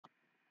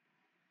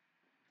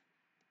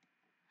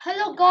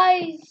Hello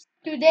guys,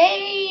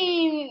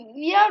 today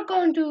we are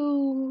going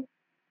to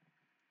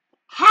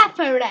have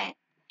a rant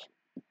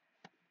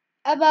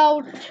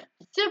about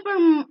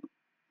Super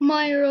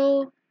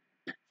Mario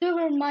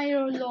Super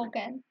Mario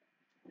Logan.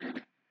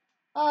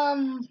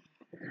 Um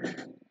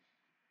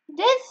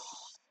this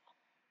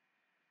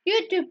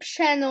YouTube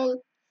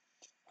channel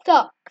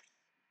sucks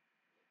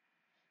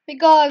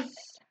because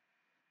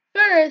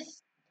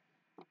first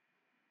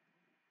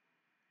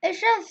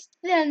it's just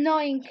the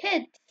annoying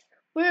kids.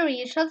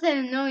 Really, it's just the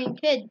annoying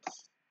kids.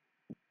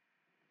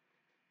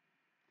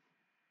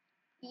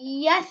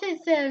 Yes,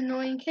 it's the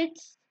annoying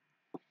kids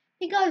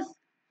because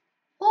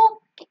who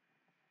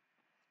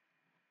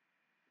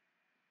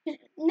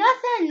not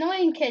the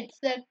annoying kids,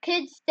 the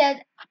kids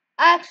that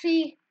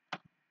actually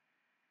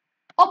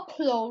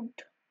upload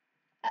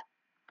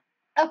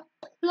a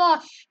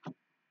plush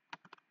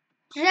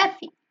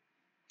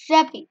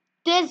Jeffy,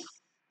 this,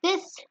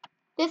 this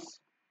this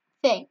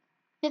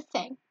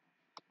thing.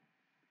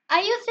 I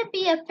used to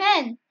be a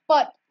fan,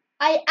 but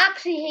I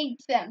actually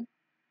hate them.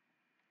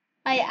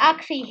 I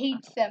actually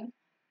hate them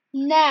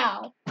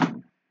now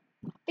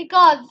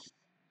because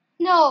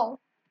no,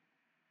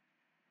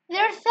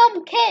 there's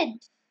some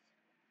kids.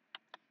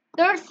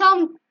 There's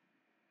some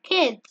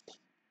kids.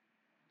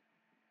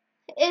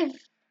 If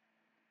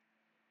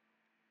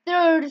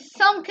there's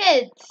some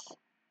kids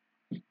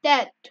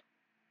that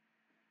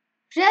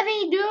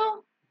Jeffy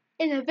do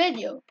in a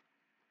video,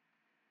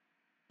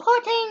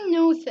 putting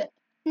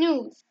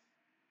news,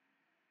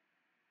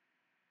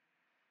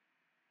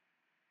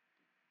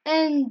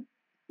 and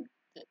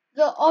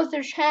the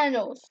other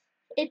channels.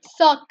 It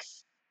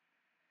sucks.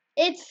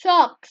 It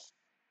sucks.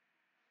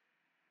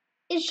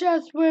 It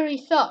just really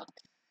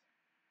sucks.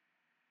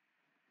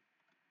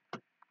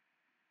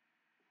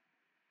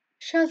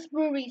 Just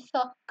really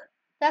suck.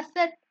 That's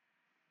it.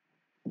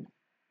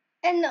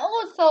 And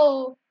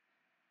also,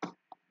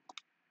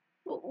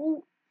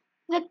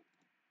 the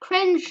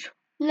cringe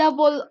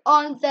level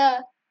on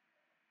the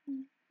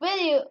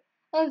video,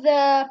 on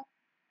the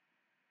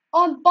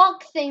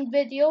unboxing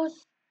videos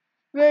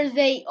where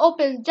they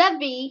open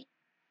Debbie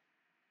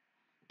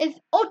is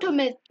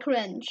ultimate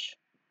cringe.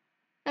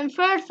 And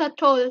first of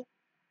all,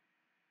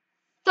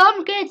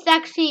 some kids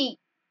actually,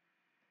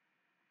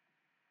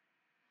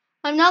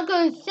 I'm not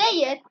going to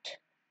say it,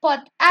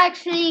 but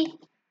actually,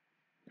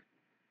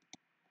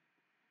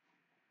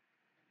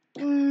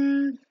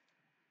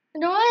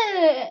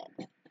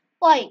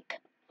 like,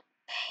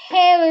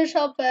 perish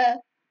of a,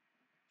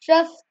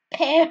 just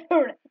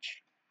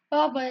perish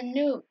of a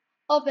news.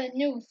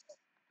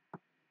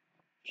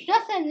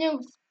 Just a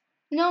news.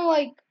 No,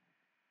 like,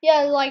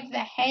 yeah, like the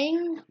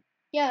hang,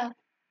 yeah.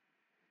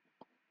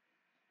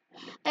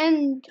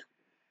 And,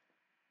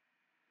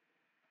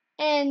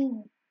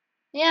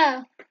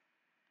 yeah,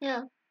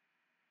 yeah.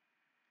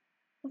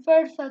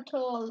 First of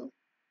all,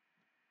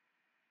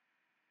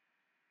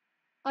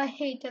 I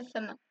hate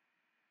SM.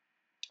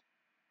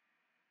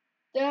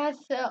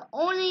 That's the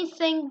only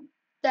thing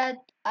that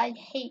I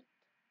hate.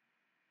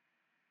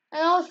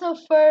 And also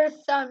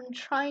first I'm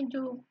trying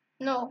to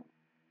no.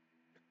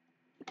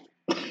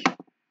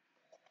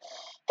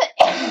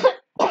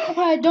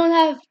 I don't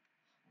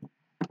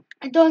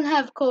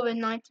have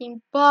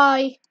COVID-19.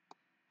 Bye.